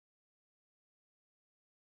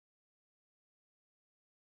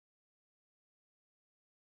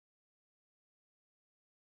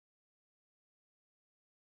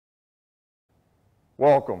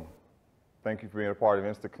Welcome. Thank you for being a part of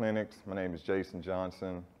Insta Clinics. My name is Jason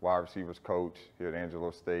Johnson, wide receivers coach here at Angelo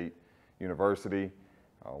State University.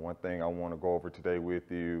 One thing I want to go over today with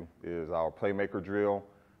you is our playmaker drill.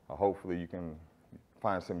 Hopefully you can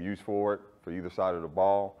find some use for it for either side of the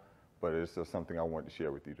ball, but it's just something I wanted to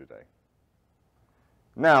share with you today.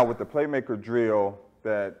 Now, with the playmaker drill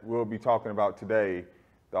that we'll be talking about today,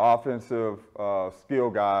 the offensive skill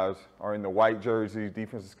guys are in the white jerseys,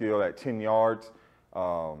 defensive skill at 10 yards.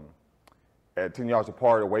 At 10 yards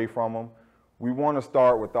apart away from them. We want to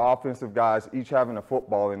start with the offensive guys each having a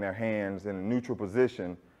football in their hands in a neutral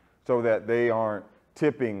position so that they aren't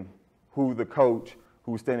tipping who the coach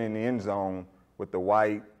who's standing in the end zone with the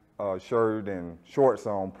white shirt and shorts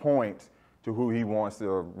on points to who he wants to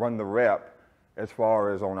run the rep as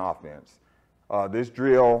far as on offense. This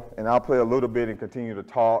drill, and I'll play a little bit and continue to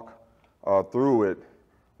talk through it.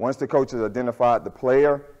 Once the coach has identified the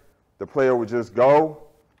player will just go.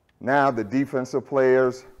 Now the defensive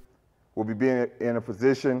players will be in a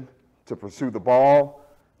position to pursue the ball,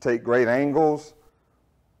 take great angles,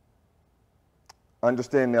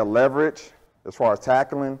 understand their leverage as far as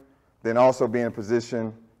tackling, then also be in a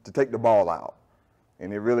position to take the ball out.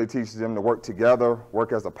 And it really teaches them to work together,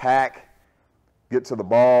 work as a pack, get to the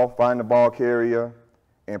ball, find the ball carrier,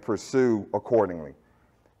 and pursue accordingly.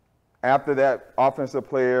 After that offensive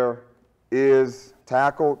player is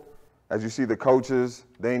tackled, as you see the coaches,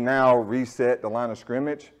 they now reset the line of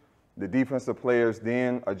scrimmage. The defensive players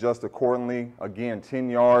then adjust accordingly, again, 10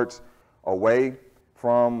 yards away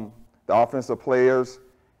from the offensive players.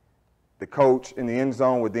 The coach in the end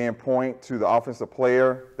zone would then point to the offensive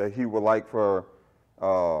player that he would like for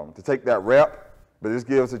to take that rep. But this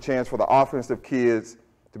gives a chance for the offensive kids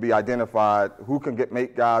to be identified who can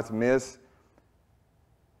make guys miss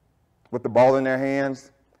with the ball in their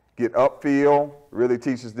hands. Get upfield, really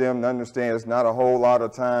teaches them to understand it's not a whole lot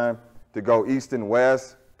of time to go east and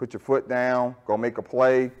west. Put your foot down, go make a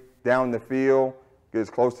play down the field, get as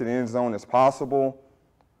close to the end zone as possible,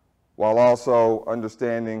 while also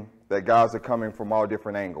understanding that guys are coming from all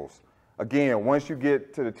different angles. Again, once you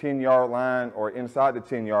get to the 10-yard line or inside the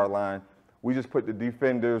 10-yard line, we just put the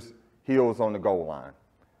defenders' heels on the goal line,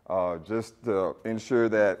 just to ensure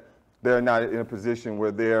that they're not in a position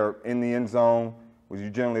where they're in the end zone, which you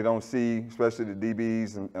generally don't see, especially the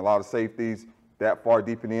DBs and a lot of safeties, that far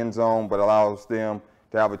deep in the end zone, but allows them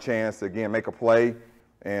to have a chance to, again, make a play.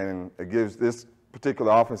 And it gives this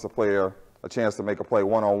particular offensive player a chance to make a play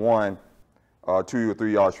one-on-one 2 or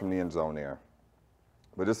 3 yards from the end zone there.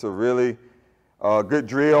 But it's a really good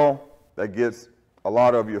drill that gets a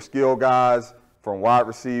lot of your skill guys from wide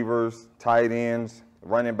receivers, tight ends,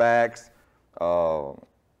 running backs, also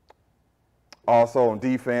on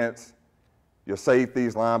defense, your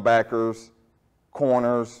safeties, linebackers,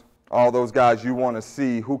 corners, all those guys you want to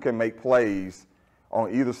see who can make plays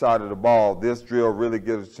on either side of the ball. This drill really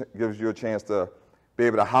gives you a chance to be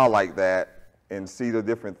able to highlight that and see the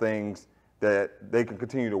different things that they can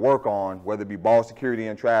continue to work on, whether it be ball security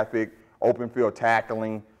in traffic, open field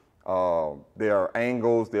tackling, their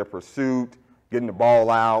angles, their pursuit, getting the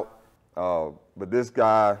ball out. But this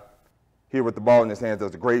guy here with the ball in his hands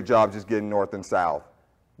does a great job just getting north and south.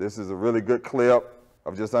 This is a really good clip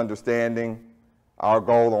of just understanding our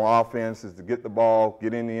goal on offense is to get the ball,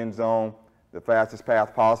 get in the end zone, the fastest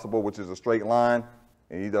path possible, which is a straight line,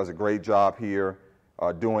 and he does a great job here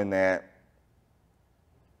doing that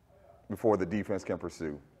before the defense can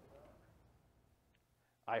pursue.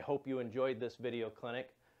 I hope you enjoyed this video clinic.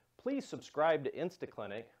 Please subscribe to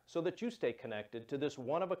InstaClinic so that you stay connected to this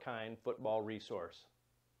one-of-a-kind football resource.